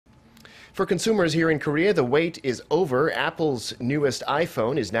For consumers here in Korea, the wait is over. Apple's newest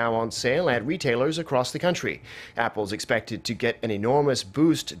iPhone is now on sale at retailers across the country. Apple's expected to get an enormous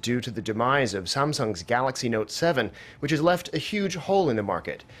boost due to the demise of Samsung's Galaxy Note 7, which has left a huge hole in the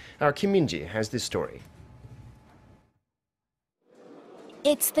market. Our Kim Min-ji has this story.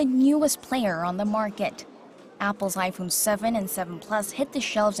 It's the newest player on the market. Apple's iPhone 7 and 7 Plus hit the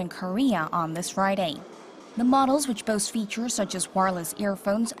shelves in Korea on this Friday. The models, which boast features such as wireless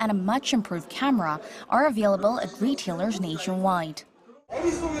earphones and a much improved camera, are available at retailers nationwide.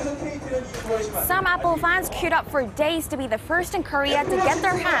 Some Apple fans queued up for days to be the first in Korea to get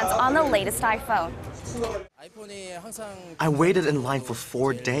their hands on the latest iPhone. I waited in line for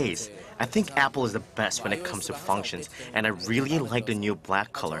 4 days. I think Apple is the best when it comes to functions, and I really like the new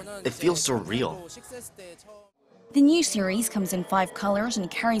black color. It feels surreal. The new series comes in 5 colors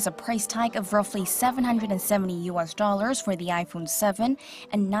and carries a price tag of roughly $770 for the iPhone 7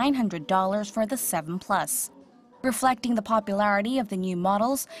 and $900 for the 7 Plus. Reflecting the popularity of the new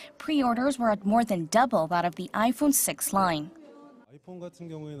models, pre-orders were at more than double that of the iPhone 6 line.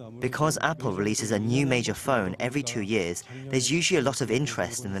 Because Apple releases a new major phone every 2 years, there's usually a lot of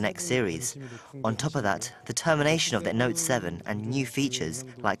interest in the next series. On top of that, the termination of the Note 7 and new features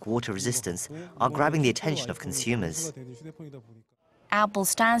like water resistance are grabbing the attention of consumers. Apple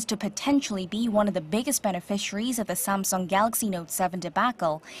stands to potentially be one of the biggest beneficiaries of the Samsung Galaxy Note 7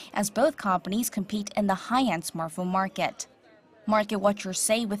 debacle, as both companies compete in the high-end smartphone market. Market watchers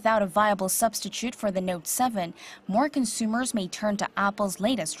say without a viable substitute for the Note 7, more consumers may turn to Apple's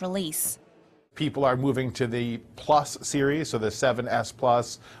latest release. People are moving to the Plus series, so the 7S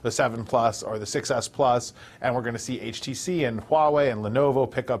Plus, the 7 Plus, or the 6S Plus, and we're going to see HTC and Huawei and Lenovo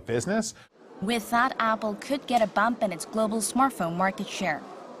pick up business. With that, Apple could get a bump in its global smartphone market share.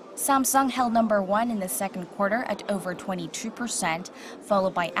 Samsung held number 1 in the second quarter at over 22%,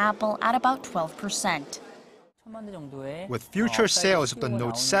 followed by Apple at about 12%. With future sales of the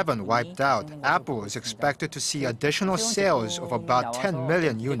Note 7 wiped out, Apple is expected to see additional sales of about 10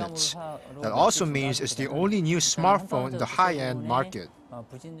 million units. That also means it's the only new smartphone in the high-end market.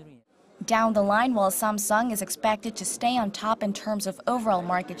 Down the line, while Samsung is expected to stay on top in terms of overall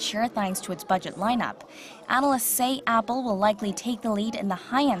market share thanks to its budget lineup, analysts say Apple will likely take the lead in the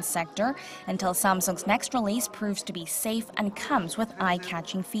high-end sector until Samsung's next release proves to be safe and comes with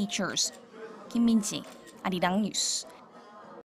eye-catching features. Kim Min-ji, Arirang News.